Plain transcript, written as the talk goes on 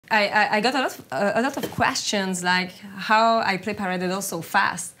I got a lot of questions like how I play paradiddle so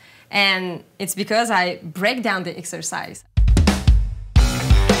fast. And it's because I break down the exercise.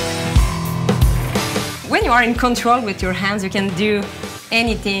 When you are in control with your hands, you can do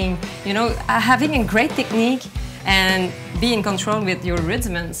anything. You know, having a great technique and be in control with your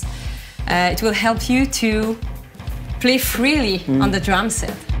rudiments, it will help you to play freely on the drum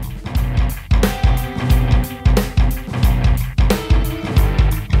set.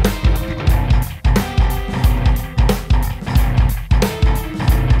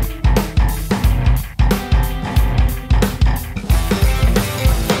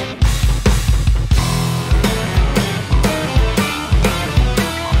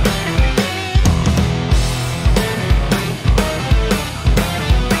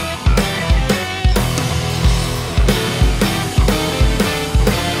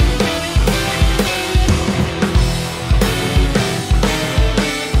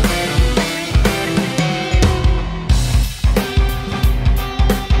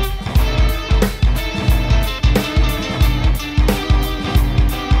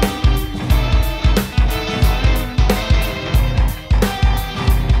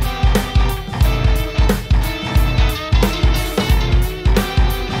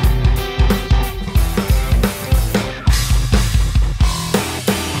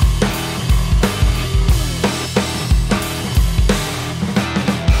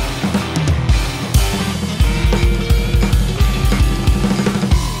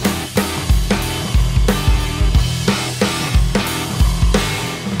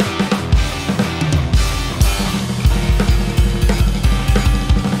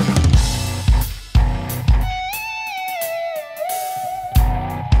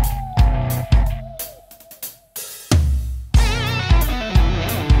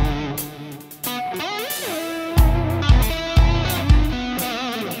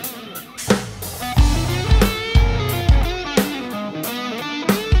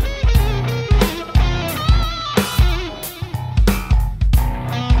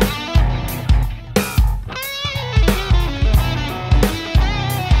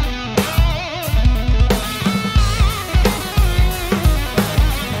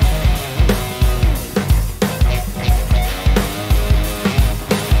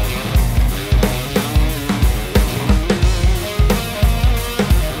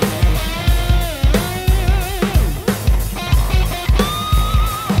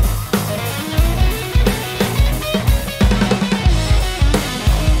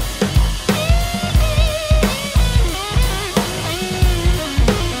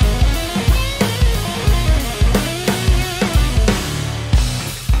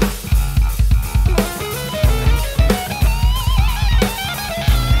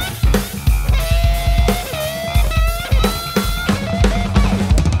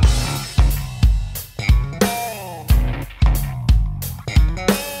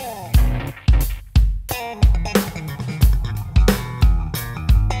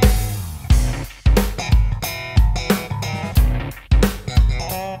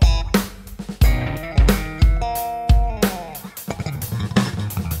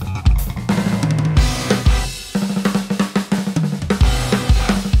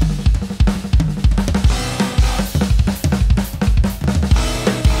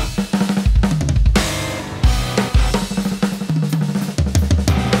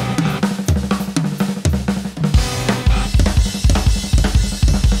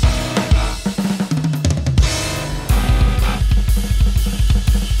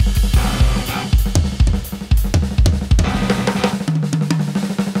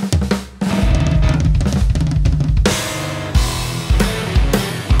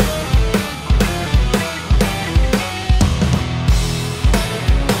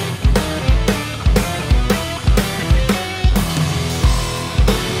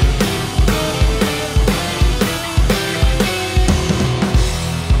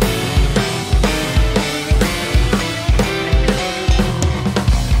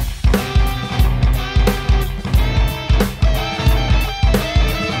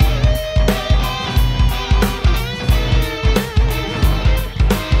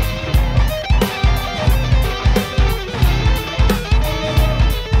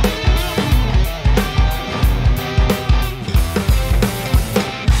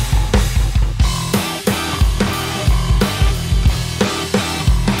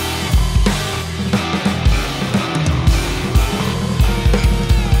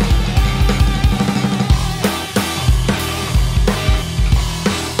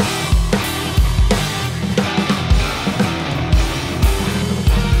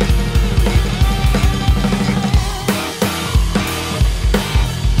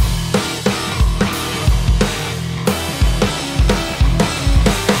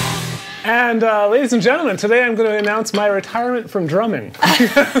 And ladies and gentlemen, today I'm going to announce my retirement from drumming.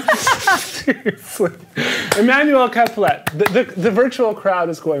 Seriously. Emmanuelle Caplette. The virtual crowd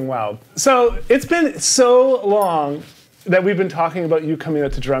is going wild. So it's been so long that we've been talking about you coming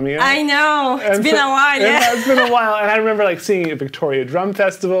out to Drumeo. I know. It's been a while, yeah. It's been a while. And I remember like seeing you at Victoria Drum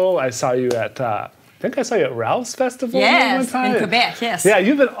Festival. I saw you at... I think I saw you at Ralph's Festival one time. In Quebec, yes. Yeah,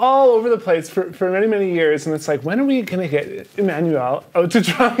 you've been all over the place for many, many years, and it's like, when are we going to get Emmanuelle out to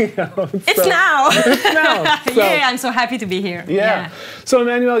Drumeo? It's now. It's now. So, yeah, I'm so happy to be here. Yeah. So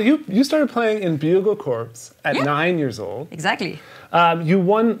Emmanuelle, you started playing in Bugle Corps at 9 years old. Exactly. You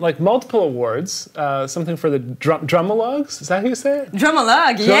won like multiple awards, something for the Drumologues. Is that how you say it?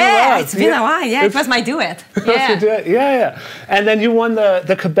 Drumologue, yeah. It's been a while. Yeah, it was my duet. Yeah. And then you won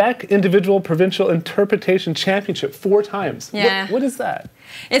the Quebec Individual Provincial Interpretation Championship 4 times. Yeah. What is that?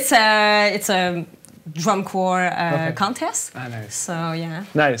 It's a drum corps contest. Ah, nice. So yeah.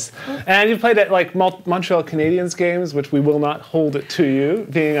 Nice. And you played at like Montreal Canadiens games, which we will not hold it to you,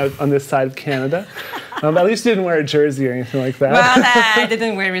 being out on this side of Canada. At least you didn't wear a jersey or anything like that. Well, I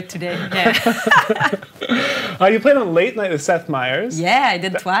didn't wear it today. Yeah. You played on Late Night with Seth Meyers. Yeah, I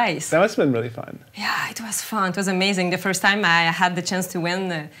did twice. That must have been really fun. Yeah, it was fun. It was amazing. The first time I had the chance to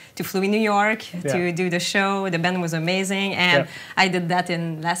win, to flew in New York to do the show. The band was amazing, and I did that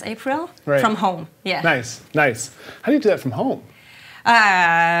in last April from home. Yeah. Nice. How do you do that from home?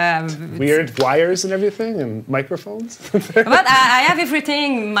 Weird wires and everything, and microphones. But I have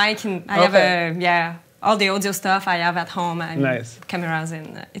everything. Mic, and I have all the audio stuff I have at home, and cameras,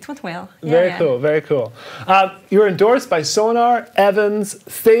 and it went well. Very cool, very cool. You were endorsed by Sonar, Evans,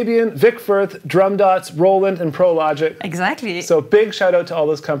 Fabian, Vic Firth, Drum Dots, Roland, and ProLogic. Exactly. So big shout out to all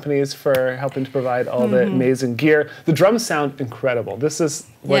those companies for helping to provide all the amazing gear. The drums sound incredible. This is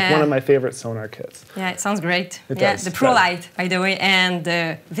like one of my favorite Sonar kits. Yeah, it sounds great. It does. The Pro Light, by the way, and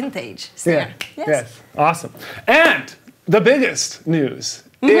the Vintage. Yes. Awesome. And the biggest news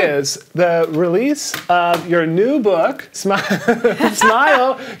is the release of your new book,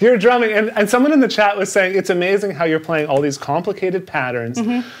 Smile, You're Drumming. And someone in the chat was saying it's amazing how you're playing all these complicated patterns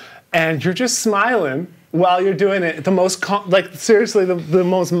and you're just smiling while you're doing it. The most, seriously, the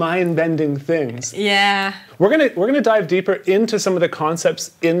most mind-bending things. Yeah. We're gonna dive deeper into some of the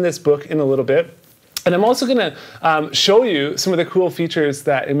concepts in this book in a little bit. And I'm also gonna show you some of the cool features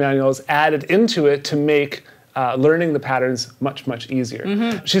that Emmanuelle's added into it to make learning the patterns much, much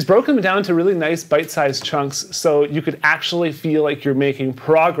easier. She's broken them down to really nice bite-sized chunks so you could actually feel like you're making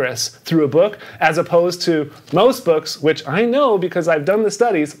progress through a book, as opposed to most books, which I know because I've done the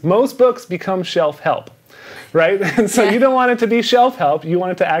studies, most books become shelf help. Right? And so you don't want it to be shelf help, you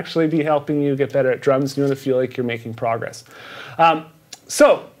want it to actually be helping you get better at drums, and you want to feel like you're making progress.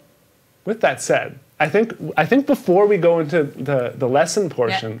 So, with that said, I think before we go into the lesson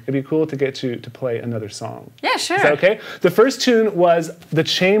portion, it'd be cool to get you to play another song. Yeah, sure. Is that okay? The first tune was The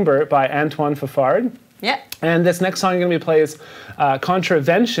Chamber by Antoine Fafard. Yeah. And this next song you're going to play is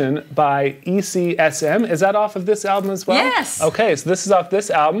Contravention by ECSM. Is that off of this album as well? Yes. Okay, so this is off this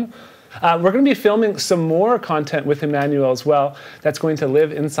album. We're going to be filming some more content with Emmanuelle as well that's going to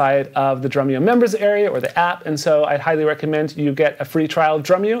live inside of the Drumeo members area or the app, and so I'd highly recommend you get a free trial of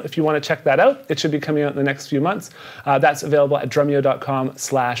Drumeo if you want to check that out. It should be coming out in the next few months. That's available at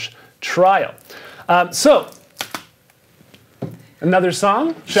drumeo.com/trial. So, another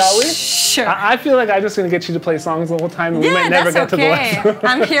song, shall we? Sure. I feel like I'm just going to get you to play songs the whole time, and we might never get to the lesson.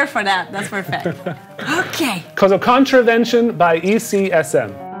 I'm here for that. That's perfect. Okay. So, Contravention by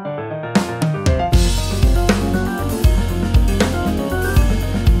ECSM.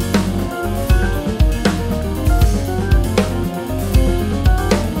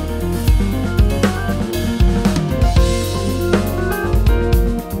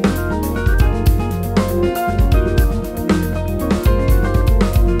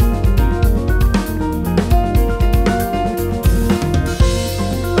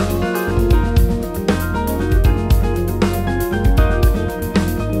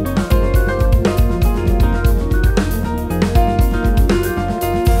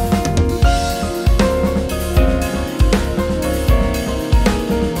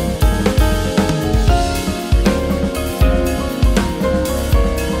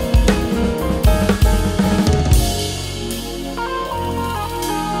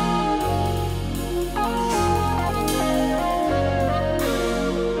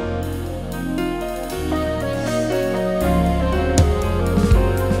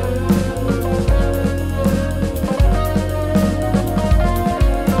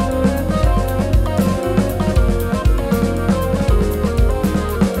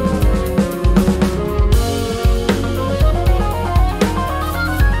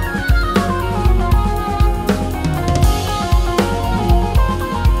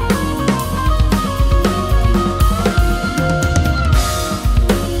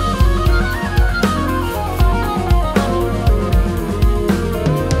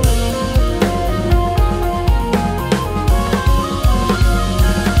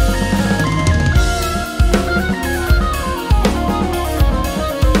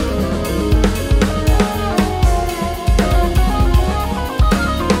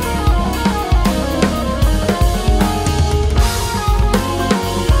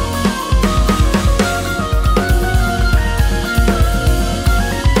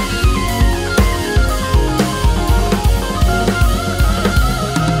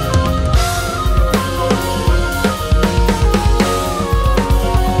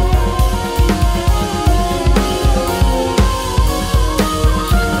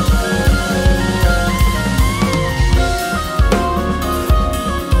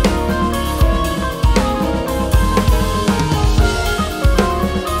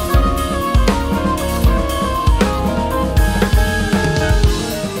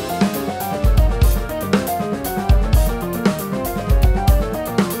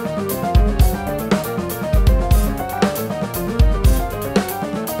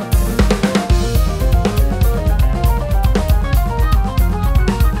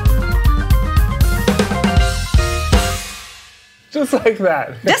 Just like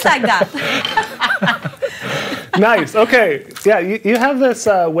that. Just like that. Nice. Okay. Yeah, you have this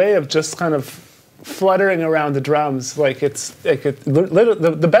way of just kind of fluttering around the drums like it's like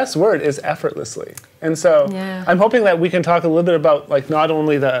the best word is effortlessly. And so I'm hoping that we can talk a little bit about like not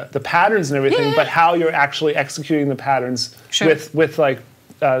only the patterns and everything, but how you're actually executing the patterns with like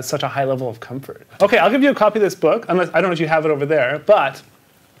such a high level of comfort. Okay, I'll give you a copy of this book. Unless I don't know if you have it over there, but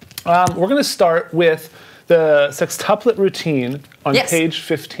we're going to start with the sextuplet routine on page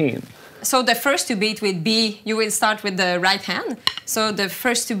 15. So the first two beats will be, you will start with the right hand. So the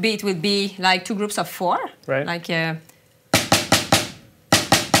first two beats will be like two groups of 4, like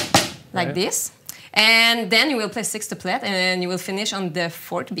this. And then you will play sextuplet, and then you will finish on the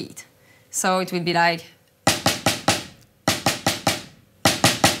 4th beat. So it will be like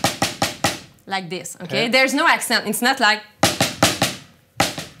this, okay? There's no accent. It's not like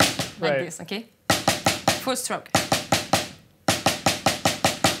this, okay? Full stroke.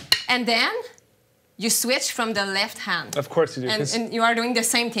 And then you switch from the left hand. Of course you do. And you are doing the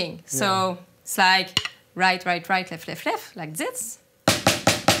same thing. So it's like right, right, right, left, left, left, like this.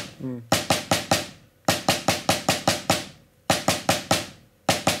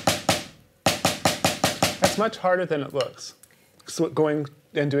 That's much harder than it looks. So going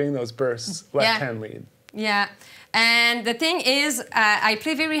and doing those bursts, left hand lead. Yeah, and the thing is, I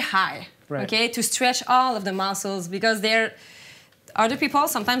play very high, okay, to stretch all of the muscles, because they're other people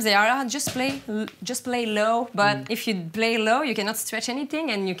sometimes they are just play low, but if you play low, you cannot stretch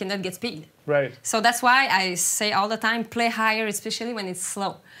anything and you cannot get speed. Right. So that's why I say all the time, play higher, especially when it's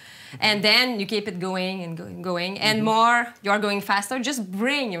slow. And then you keep it going and going, going. And more you are going faster, just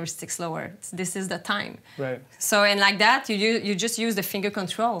bring your stick slower. This is the time. Right. So, and like that, you just use the finger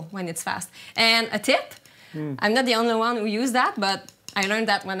control when it's fast. And a tip, I'm not the only one who used that, but I learned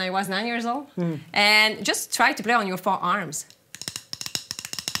that when I was 9 years old. And just try to play on your forearms.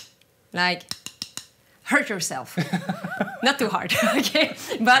 Like, hurt yourself. Not too hard, okay?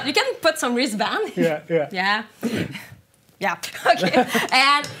 But you can put some wristband. Yeah. Yeah, okay.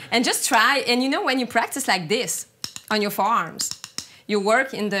 And just try, and you know, when you practice like this on your forearms, you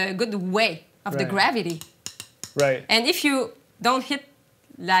work in the good way of the gravity. Right. And if you don't hit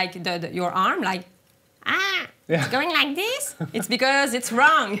like your arm, like, it's going like this, it's because it's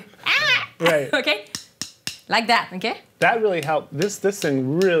wrong. Right. Okay? Like that, okay? That really helped. This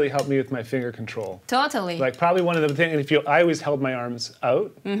thing really helped me with my finger control. Totally. Like probably one of the things, and I always held my arms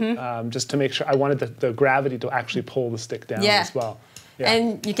out just to make sure I wanted the gravity to actually pull the stick down as well. Yeah.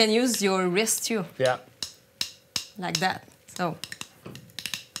 And you can use your wrist too. Yeah. Like that. So.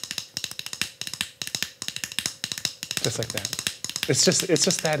 Just like that. It's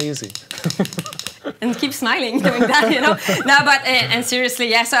just that easy. And keep smiling doing that, you know. No, but and seriously,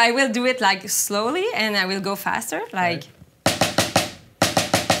 yeah. So I will do it like slowly, and I will go faster, like.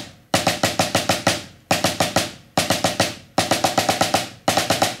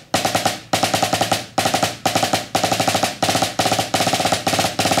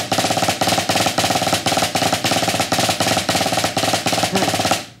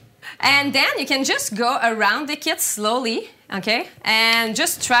 And then you can just go around the kit slowly, okay, and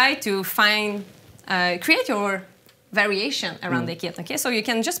just try to find. Create your variation around the kit, okay? So you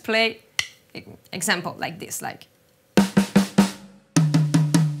can just play, example, like this, like.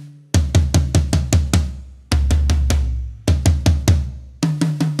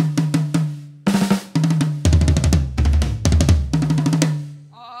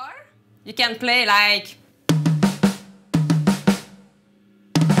 Or you can play like.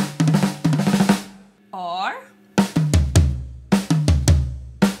 Or.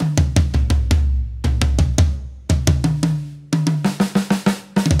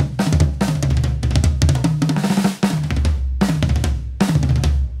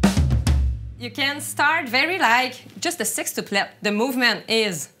 You can start very like just the sextuplet. The movement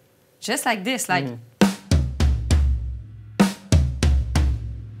is just like this, like.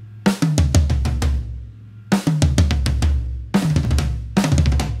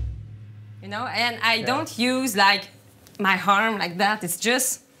 You know, and I don't use like my arm like that. It's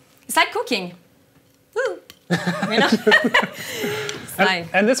like cooking. Woo. You know?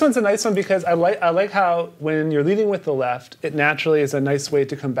 And this one's a nice one because I like how when you're leading with the left, it naturally is a nice way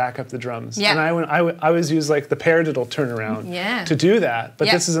to come back up the drums. Yeah. And I always use like the paradiddle turnaround to do that.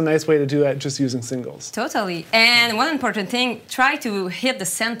 But this is a nice way to do that just using singles. Totally. And one important thing, try to hit the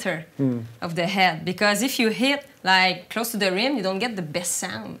center of the head, because if you hit like close to the rim, you don't get the best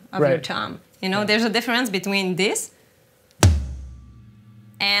sound of your thumb. You know, there's a difference between this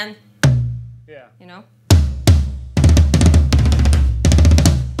and you know.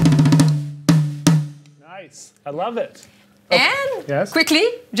 Nice. I love it. And yes. quickly,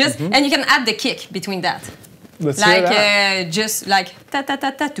 just and you can add the kick between that. Let's hear that. Just like ta ta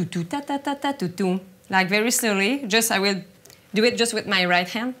ta ta tu tu ta ta ta ta tu tu. Like very slowly. Just I will do it just with my right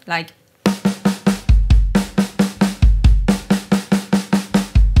hand, like.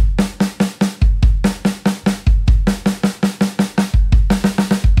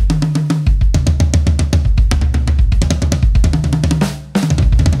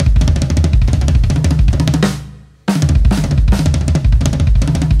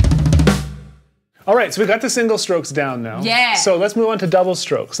 All right, so we got the single strokes down now. Yeah. So let's move on to double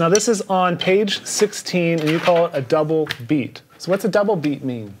strokes. Now this is on page 16, and you call it a double beat. So what's a double beat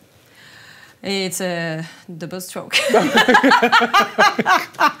mean? It's a double stroke. Cool.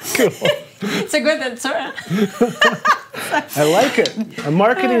 It's a good answer. I like it. A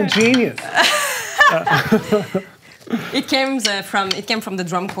marketing genius. It came from the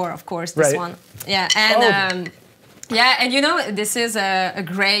drum corps, of course. This Right. one. Yeah, and and you know this is a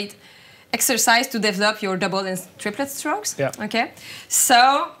great exercise to develop your double and triplet strokes. Yeah. Okay.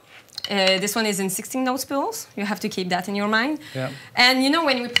 So this one is in 16 note spools. You have to keep that in your mind. Yeah. And you know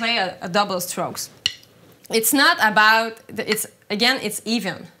when we play a double strokes, it's not about it's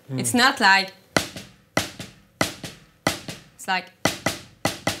even. It's not like it's like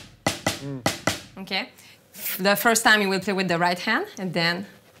okay. The first time you will play with the right hand, and then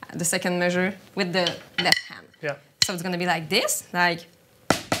the second measure with the left hand. Yeah. So it's gonna be like this, like.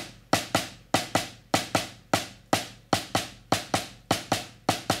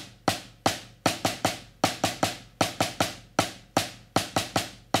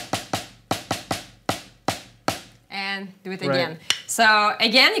 And do it again. Right. So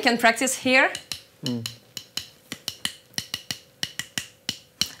again, you can practice here.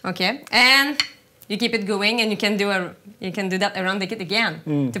 Okay, and you keep it going, and you can do that around the kit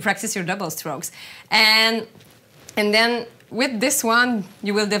again to practice your double strokes, and then with this one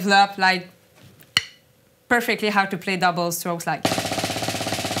you will develop like perfectly how to play double strokes, like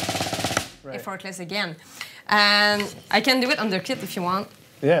effortless again, and I can do it on the kit if you want.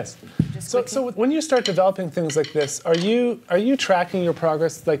 Yes. So when you start developing things like this, are you tracking your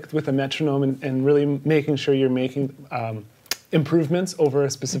progress like with a metronome and really making sure you're making improvements over a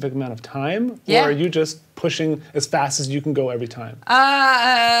specific amount of time? Yeah. Or are you just pushing as fast as you can go every time?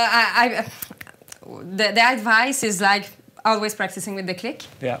 The advice is like always practicing with the click.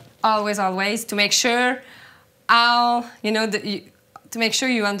 Yeah. Always to make sure to make sure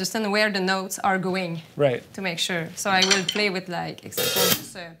you understand where the notes are going. Right. To make sure. So I will play with like example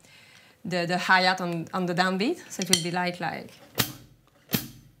just, the hi-hat on the downbeat. So it will be like.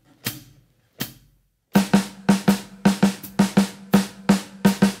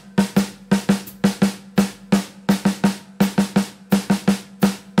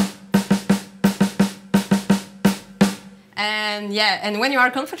 And yeah, and when you are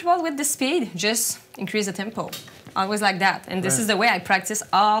comfortable with the speed, just increase the tempo. Always like that. And this is the way I practice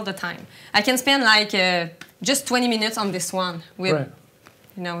all the time. I can spend like just 20 minutes on this one with,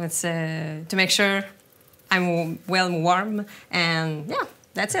 it's to make sure I'm well warm, and yeah,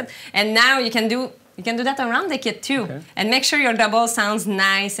 that's it. And now you can do that around the kit too, and make sure your double sounds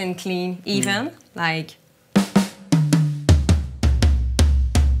nice and clean, even like.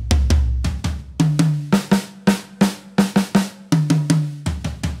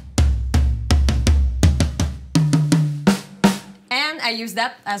 I use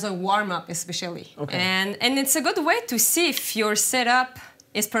that as a warm-up especially. Okay. And it's a good way to see if your setup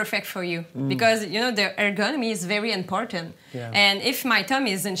is perfect for you, because the ergonomy is very important. Yeah. And if my thumb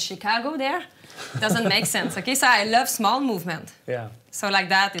is in Chicago there, it doesn't make sense. Okay, so I love small movement. Yeah. So like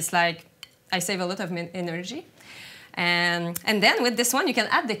that, it's like I save a lot of energy. And then with this one, you can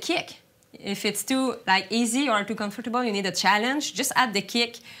add the kick. If it's too easy or too comfortable, you need a challenge, just add the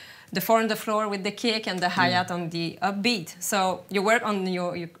kick. The 4 on the floor with the kick and the hi-hat on the upbeat. So you work on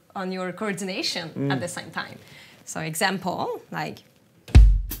your coordination at the same time. So example, like.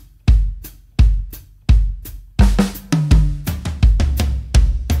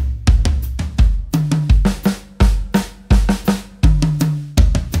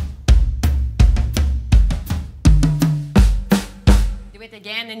 Do it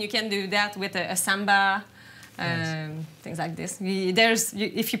again, and you can do that with a samba. Things like this.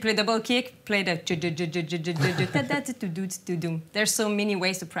 If you play double kick, play the. There's so many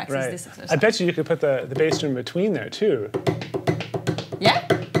ways to practice this exercise. I bet you could put the bass drum between there too. Yeah.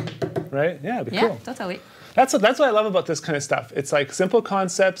 Right? Yeah, it'd be cool. Yeah, totally. That's what I love about this kind of stuff. It's like simple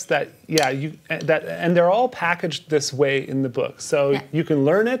concepts that and they're all packaged this way in the book. So you can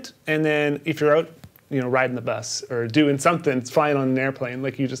learn it, and then if you're out riding the bus or doing something, flying on an airplane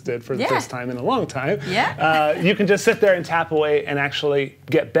like you just did for the first time in a long time. Yeah. You can just sit there and tap away and actually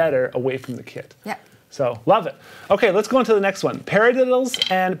get better away from the kit. Yeah. So, love it. Okay, let's go on to the next one. Paradiddles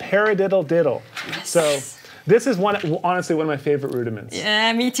and paradiddle-diddle. Yes. So, this is honestly one of my favorite rudiments.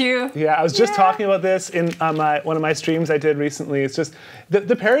 Yeah, me too. Yeah, I was just talking about this in one of my streams I did recently. It's just, the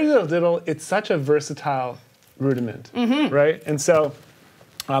paradiddle-diddle, it's such a versatile rudiment, right? And so,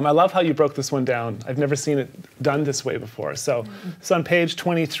 I love how you broke this one down. I've never seen it done this way before. So, it's on page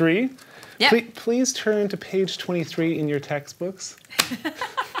 23. Yep. Please turn to page 23 in your textbooks.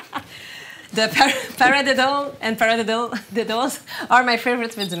 The paradiddle and paradiddles are my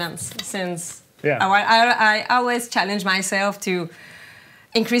favorite rudiments since I always challenge myself to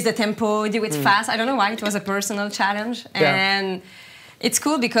increase the tempo, do it fast. I don't know why, it was a personal challenge. And it's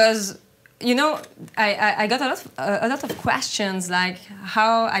cool because, I got a lot of questions like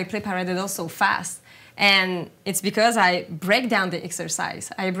how I play paradiddle so fast. And it's because I break down the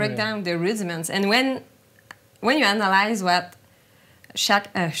exercise. I break down the rudiments. And when you analyze what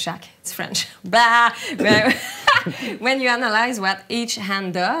it's French. When you analyze what each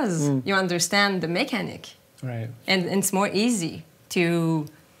hand does, you understand the mechanic. Right. And it's more easy to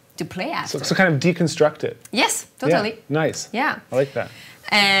play after. So kind of deconstruct it. Yes, totally. Yeah, nice. Yeah. I like that.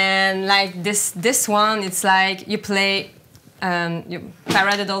 And like this one, it's like you play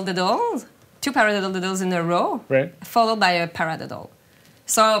paradiddle-diddle, 2 paradiddle-diddles in a row, followed by a paradiddle.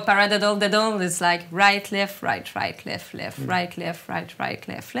 So paradiddle-diddle is like right, left, right, right, left, left, right, left, right, right,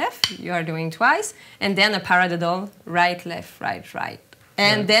 left, left. You are doing twice. And then a paradiddle, right, left, right, right.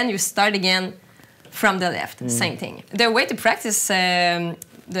 And then you start again from the left, same thing. The way to practice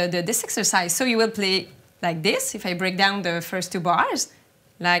this exercise, so you will play like this. If I break down the first 2 bars,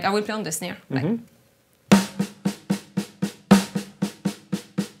 like I will play on the snare. Like.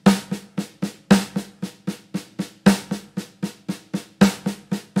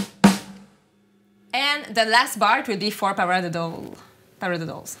 The last bar it will be 4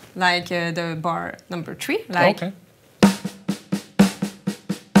 paradiddles, like the bar number 3. Like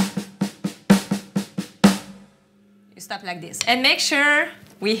you stop like this, and make sure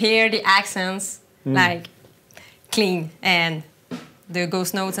we hear the accents like clean, and the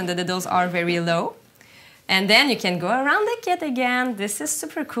ghost notes and the diddles are very low. And then you can go around the kit again. This is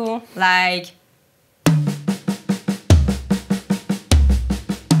super cool, like.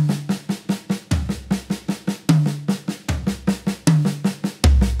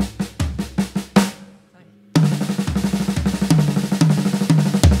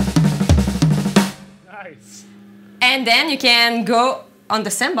 And then you can go on the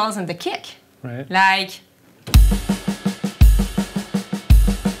cymbals and the kick. Right. Like.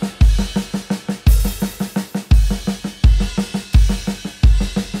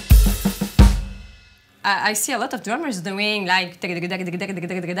 I see a lot of drummers doing like,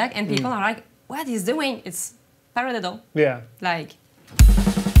 and people are like, what he's doing? It's paradiddle. Yeah. Like.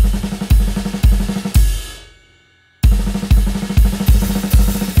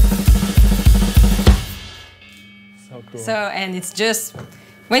 Cool. So, and it's just,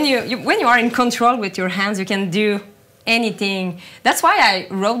 when you are in control with your hands, you can do anything. That's why I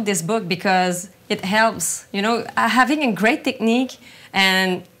wrote this book, because it helps, having a great technique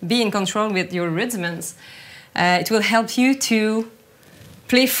and be in control with your rudiments. It will help you to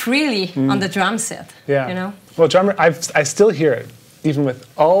play freely on the drum set. Yeah. Well, drummer, I still hear it, even with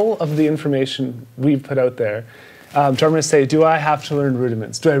all of the information we've put out there. Drummers say, do I have to learn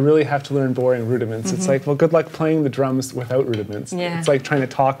rudiments? Do I really have to learn boring rudiments? It's like, well, good luck playing the drums without rudiments. Yeah. It's like trying to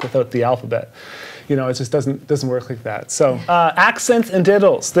talk without the alphabet. It just doesn't work like that. So, accents and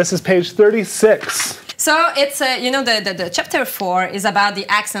diddles. This is page 36. So it's, the chapter 4 is about the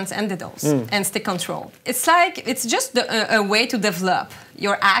accents and diddles and stick control. It's like, it's just a way to develop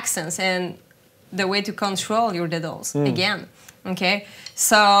your accents and the way to control your diddles again, okay?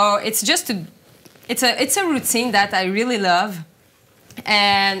 So it's just to... It's a routine that I really love,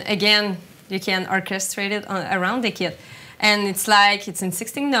 and again, you can orchestrate it around the kit, and it's like it's in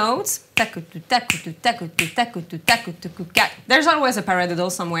 16 notes. There's always a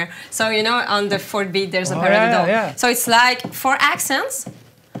paradiddle somewhere. So on the 4th beat there's a paradiddle. Yeah. So it's like 4 accents.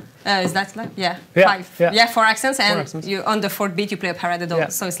 Is that like 5? Yeah, 4 accents, and 4 accents. You on the 4th beat you play a paradiddle. Yeah.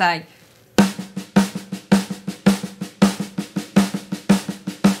 So it's like.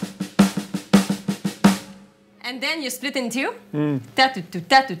 And then you split in 2.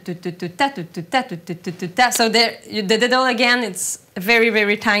 So the diddle again, it's very,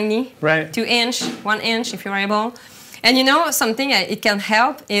 very tiny. Right. 2 inch, 1 inch if you're able. And something it can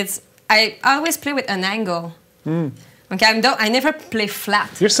help is I always play with an angle. Okay, I never play flat.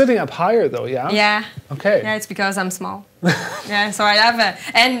 You're sitting up higher though, yeah? Yeah. Okay. Yeah, it's because I'm small. Yeah, so I have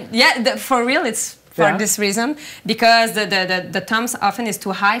and yeah, for real, it's for this reason, because the thumbs often is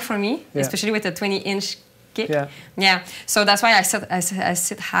too high for me, especially with a 20-inch kick. Yeah. Yeah. So that's why I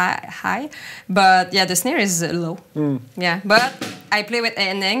sit high. But yeah, the snare is low. Yeah. But I play with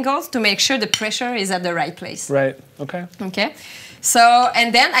an angle to make sure the pressure is at the right place. Right. Okay. Okay. So,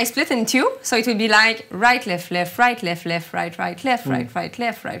 and then I split in two, so it will be like right, left, left, right, left, left, right, right, left, right, right,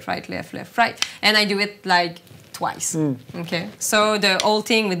 left, right, right, left, left, right. And I do it like twice. Okay. So the whole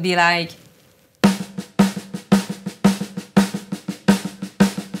thing would be like.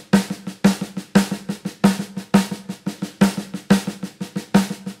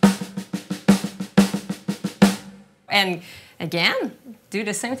 And again, do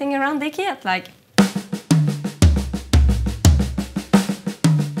the same thing around the kit, like.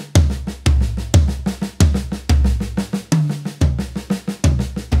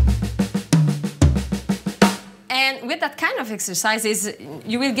 And with that kind of exercises,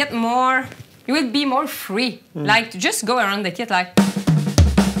 you will get more, you will be more free. Like, just go around the kit like.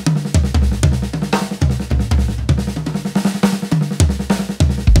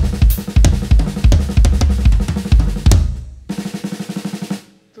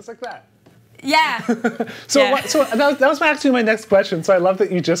 Just like that. Yeah. So that was actually my next question. So I love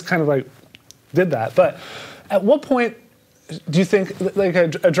that you just kind of like did that. But at what point do you think, like a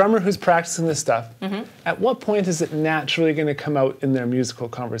drummer who's practicing this stuff, at what point is it naturally going to come out in their musical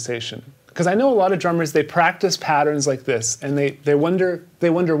conversation? Because I know a lot of drummers, they practice patterns like this, and they wonder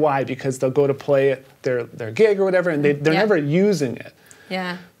why, because they'll go to play at their gig or whatever, and they're never using it.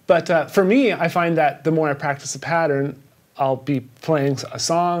 Yeah. But for me, I find that the more I practice a pattern, I'll be playing a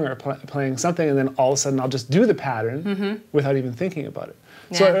song or playing something, and then all of a sudden I'll just do the pattern without even thinking about it.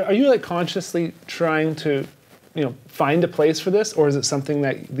 Yeah. So are you like consciously trying to, find a place for this, or is it something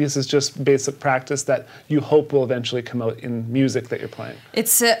that this is just basic practice that you hope will eventually come out in music that you're playing?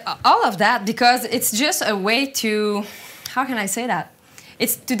 It's all of that, because it's just a way to, how can I say that?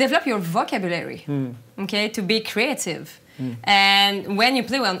 It's to develop your vocabulary, okay, to be creative. And when you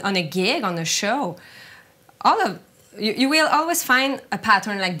play on a gig, on a show, you will always find a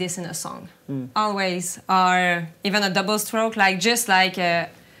pattern like this in a song, always, or even a double stroke, like just like,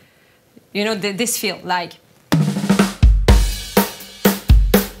 this feel, like.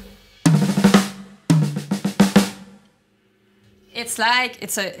 It's like,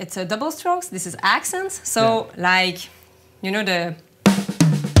 it's a double strokes, this is accents, so like, it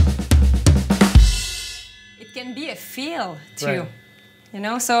can be a feel too.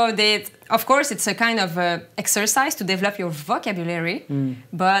 Right. So of course it's a kind of exercise to develop your vocabulary,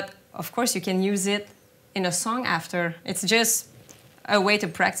 but of course you can use it in a song after. It's just a way to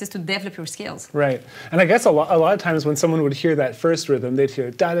practice to develop your skills. Right. And I guess a lot of times when someone would hear that first rhythm, they'd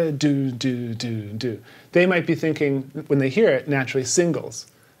hear da-da, do, do, do, do. They might be thinking, when they hear it, naturally singles.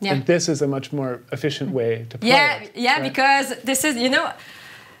 Yeah. And this is a much more efficient way to play it. Yeah, right? Because this is,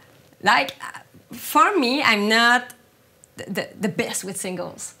 like, for me, I'm not the best with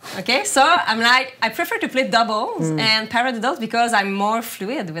singles, okay? So I'm like, I prefer to play doubles and paradiddles because I'm more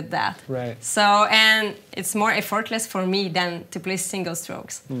fluid with that. Right. So, and it's more effortless for me than to play single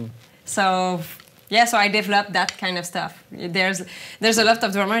strokes. So, yeah, so I developed that kind of stuff. There's a lot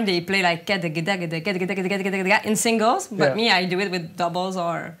of drummers, they play like in singles, but me, I do it with doubles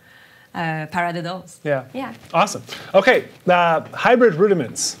or paradiddles. Yeah. Yeah. Awesome. Okay, hybrid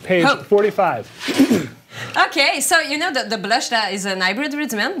rudiments, page 45. Okay, so the blush that is an hybrid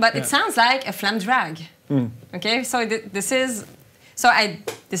rudiment, but it sounds like a flam drag. Okay, so this is a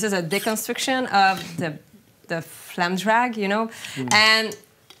deconstruction of the flam drag, and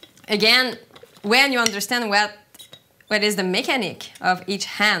again, when you understand what is the mechanic of each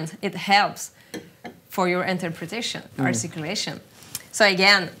hand, it helps for your interpretation, articulation. So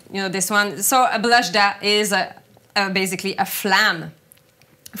again, this one. So a blush that is basically a flam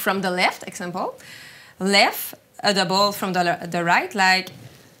from the left, example. Left, a double from the right, like,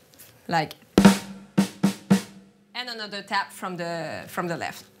 and another tap from the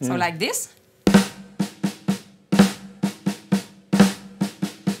left. So like this.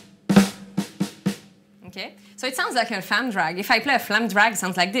 Okay, so it sounds like a flam drag. If I play a flam drag, it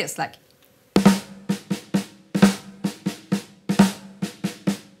sounds like this, like.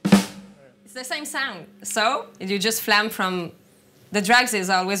 It's the same sound. So you just flam from. The drags is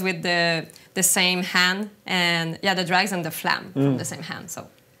always with the same hand, and the drags and the flam from the same hand. So,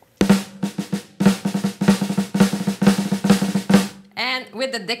 and And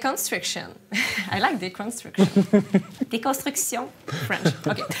with the deconstruction, I like deconstruction. Deconstruction, French.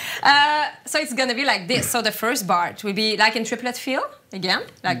 Okay. So it's gonna be like this. So the first bar it will be like in triplet feel again,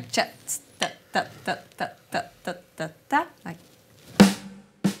 like ta ta ta ta ta ta ta ta ta, like.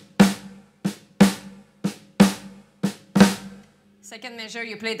 Second measure,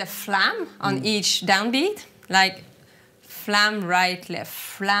 you play the flam on each downbeat, like flam right left,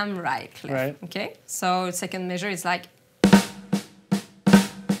 flam right left. Right. Okay. So second measure is like.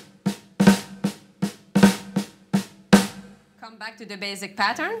 Back to the basic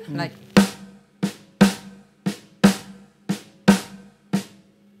pattern, like.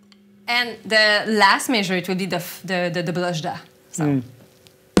 And the last measure, it will be the blush da. So.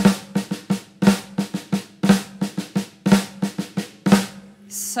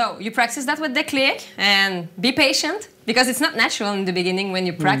 So you practice that with the click and be patient because it's not natural in the beginning when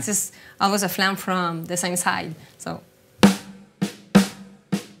you practice always a flam from the same side. So.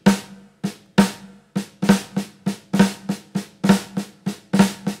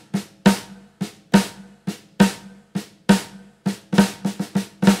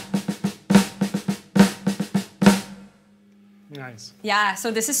 Nice. Yeah, so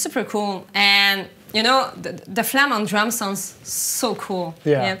this is super cool. And, you know, the flam on drums sounds so cool.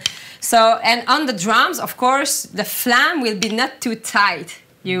 Yeah. So, and on the drums, of course, the flam will be not too tight.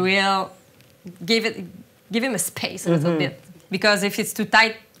 You will give him a space a little bit. Because if it's too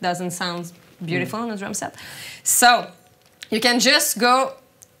tight, it doesn't sound beautiful on a drum set. So, you can just go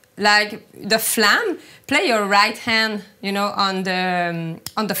like the flam, play your right hand, you know, on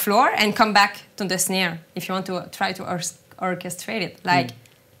the floor and come back to the snare if you want to try to orchestrate it, like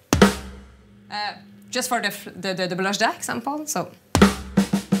just for the blush da example. So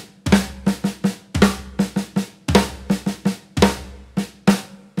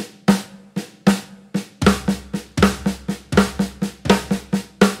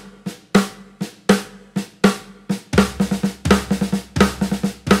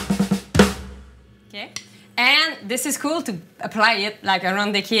okay, and this is cool to apply it like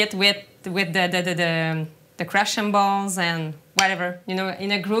around the kit with the crash cymbals and whatever, you know,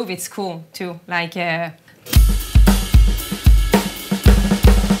 in a groove it's cool too, like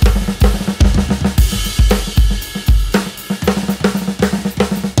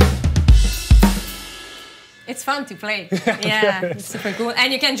it's fun to play. Yeah, it's super cool.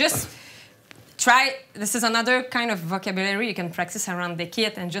 And you can just try, this is another kind of vocabulary you can practice around the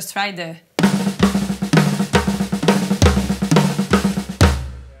kit and just try the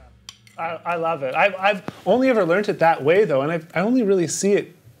I love it. I've only ever learned it that way, though, and I only really see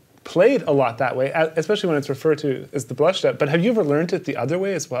it played a lot that way, especially when it's referred to as the blush step. But have you ever learned it the other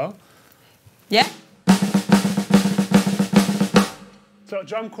way as well? Yeah. So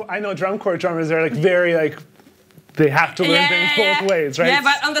I know drum corps drummers are like very like they have to learn things both ways, right? Yeah,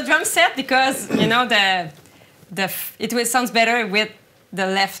 but on the drum set, because you know it will sounds better with the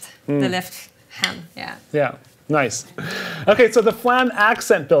left hand. Yeah. Yeah. Nice. Okay, so the flam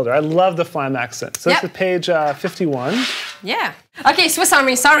accent builder. I love the flam accent. So this is page 51. Yeah. Okay, Swiss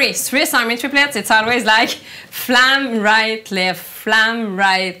Army triplets, it's always like flam right,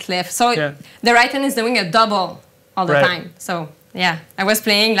 left. So the right hand is doing a double all the time. So yeah, I was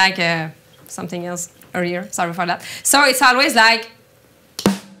playing like something else earlier. Sorry for that. So it's always like.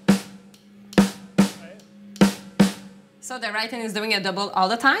 So the right hand is doing a double all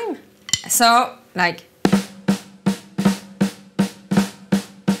the time. So like.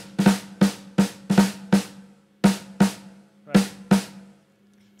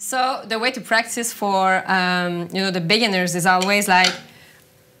 So the way to practice for you know, the beginners is always like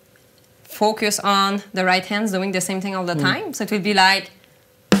focus on the right hands doing the same thing all the time. So it will be like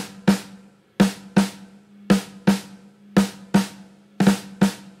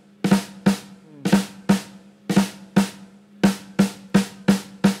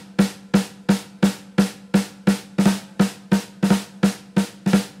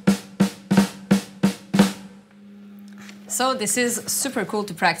so this is super cool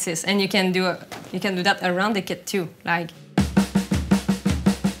to practice, and you can do that around the kit too, like.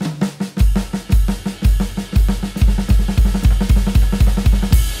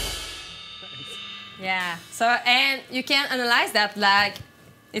 Yeah. So and you can analyze that like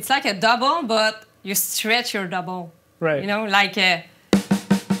it's like a double, but you stretch your double. Right. You know, like a.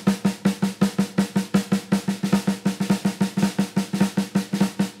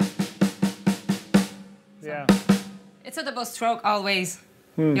 It's a double stroke always.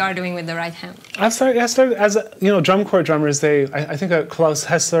 You are doing with the right hand. I started as you know, drum corps drummers. I think Klaus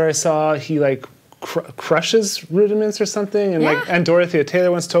Hessler I saw he like crushes rudiments or something. And like Aunt Dorothea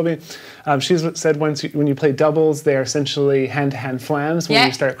Taylor once told me, she said when you play doubles, they are essentially hand-to-hand flams when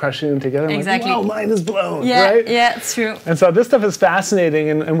you start crushing them together. I'm like, wow, mind is blown, right? Yeah, it's true. And so this stuff is fascinating,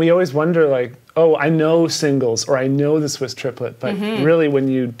 and we always wonder, like, oh, I know singles or I know the Swiss triplet, but really when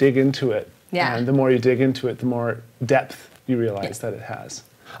you dig into it, and the more you dig into it, the more depth you realize that it has.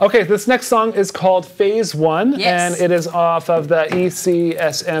 Okay, this next song is called Phase 1, and it is off of the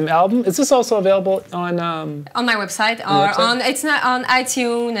ECSM album. Is this also available on my website, or it's not on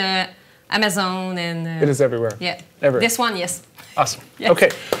iTunes, Amazon, and it is everywhere. Yeah, everywhere. This one, yes. Awesome. Yes. Okay.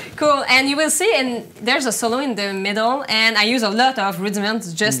 Cool, and you will see, and there's a solo in the middle, and I use a lot of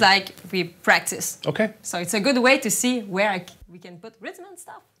rudiments, just like we practice. Okay. So it's a good way to see where we can put rudiment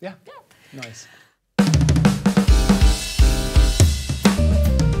stuff. Yeah. Nice.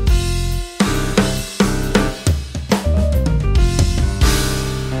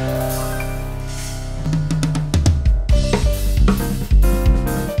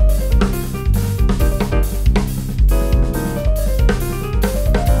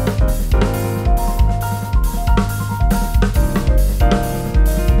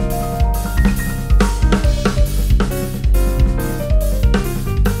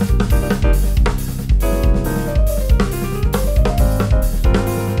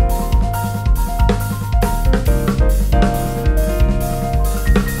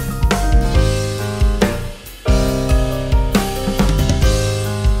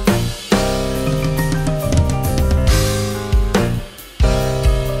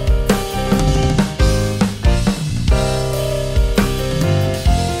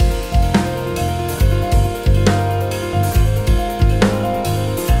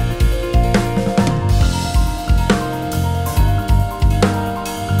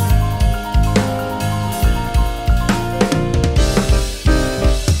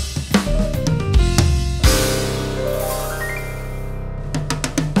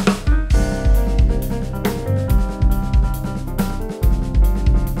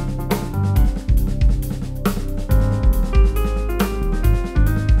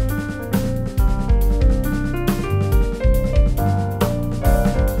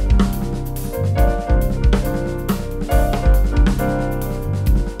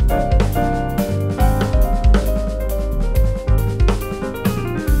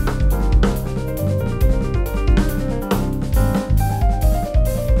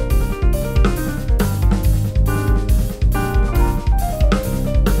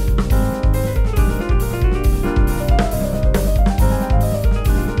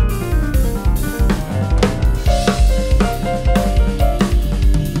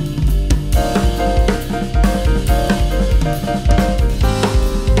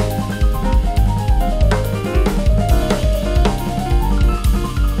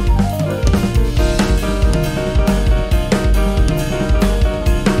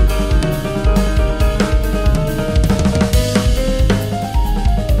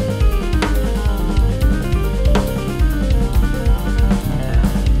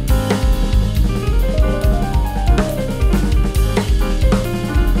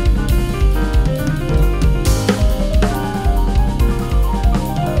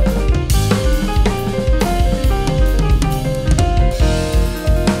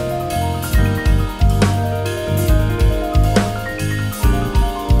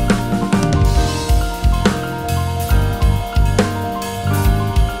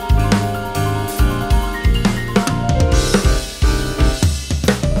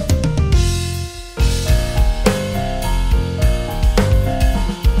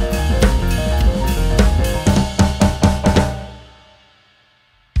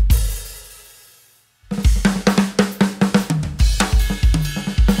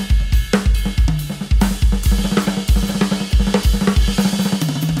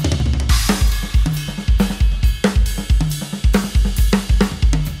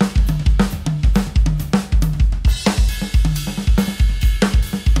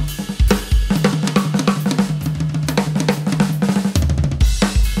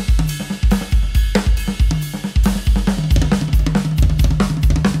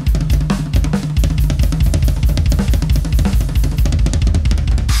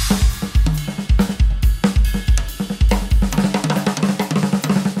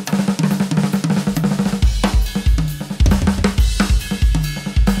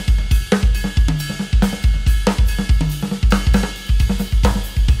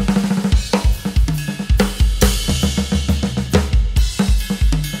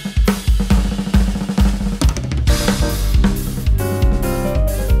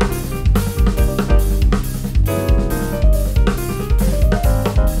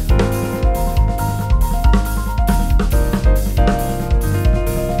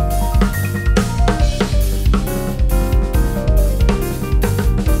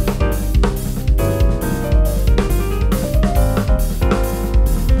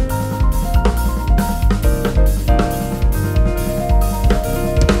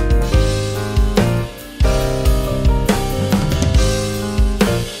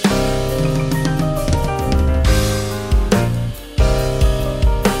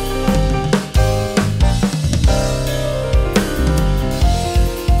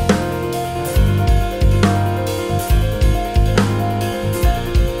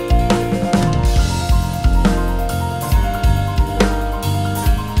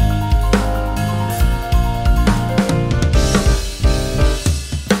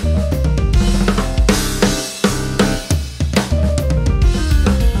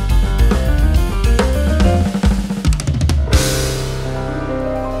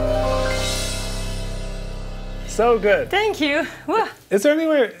 so good. Thank you. Woo. Is there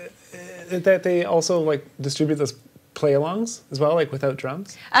anywhere that they also like distribute those play-alongs as well, like without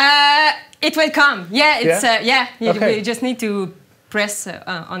drums? It will come. Yeah, it's Yeah? You just need to press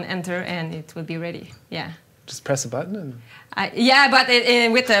on enter and it will be ready. Yeah. Just press a button and... yeah, but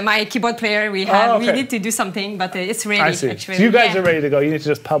with my keyboard player, we need to do something, but it's ready. I see. Actually. So you guys are ready to go. You need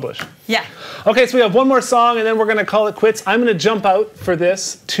to just publish. Yeah. Okay, so we have one more song, and then we're going to call it quits. I'm going to jump out for this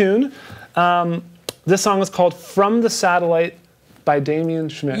tune. This song is called "From the Satellite" by Damien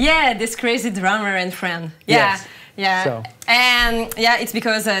Schmidt. Yeah, this crazy drummer and friend. Yeah. Yes. Yeah, So. and yeah, it's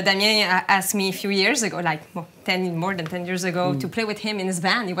because Damien asked me a few years ago, like more than 10 years ago, to play with him in his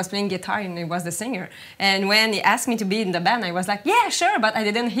band. He was playing guitar and he was the singer. And when he asked me to be in the band, I was like, yeah, sure, but I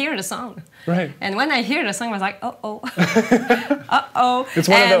didn't hear the song. Right. And when I hear the song, I was like, uh-oh, uh-oh. It's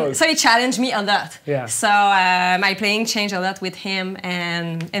one of those. So he challenged me a lot. Yeah. So my playing changed a lot with him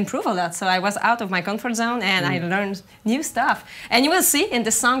and improved a lot. So I was out of my comfort zone and I learned new stuff. And you will see in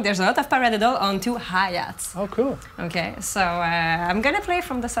the song, there's a lot of paradiddle on 2 hi-hats. Oh, cool. Okay, so I'm gonna play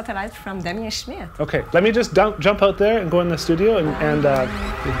From the Satellite from Damien Schmidt. Okay, let me just jump out there and go in the studio and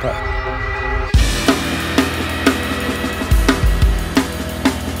we can play.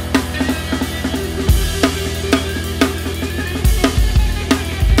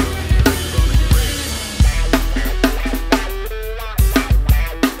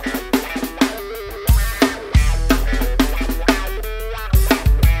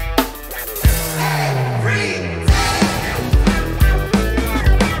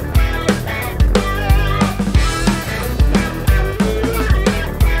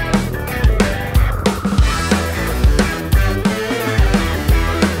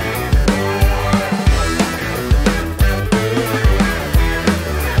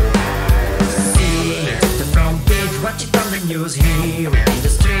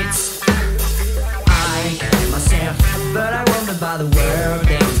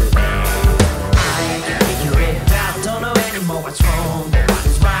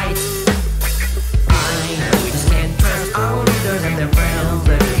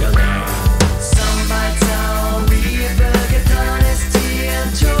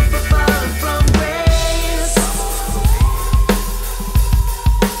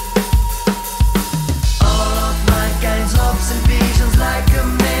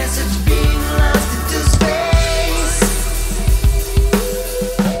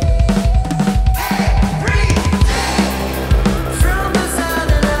 From the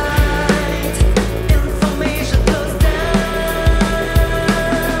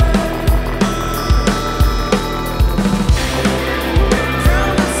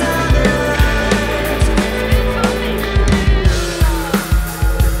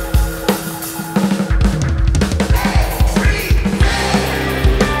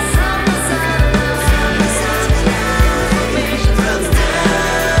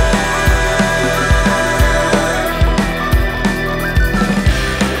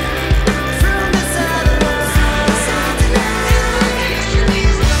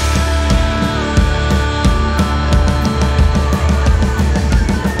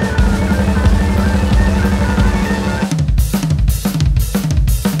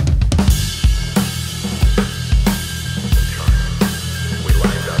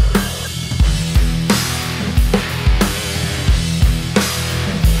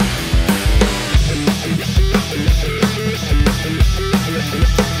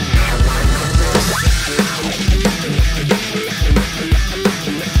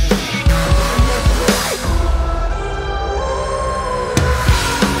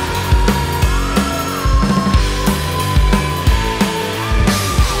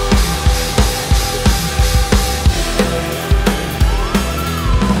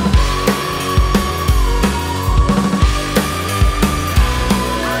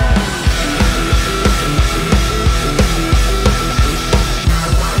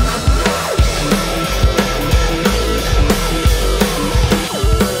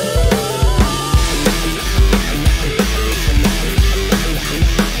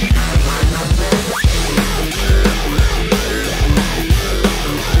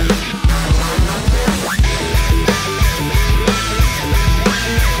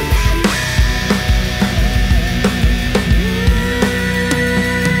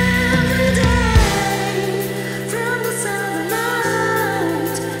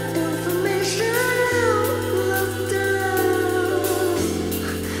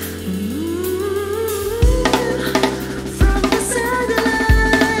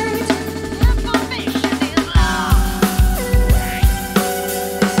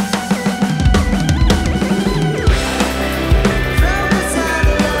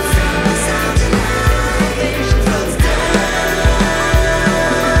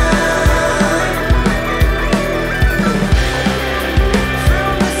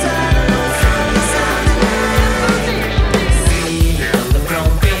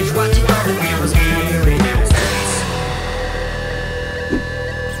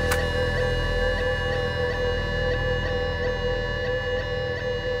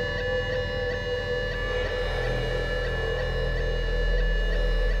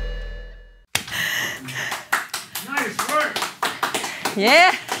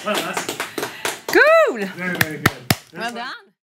Yeah. Well, that's Cool. very, very good. Well done.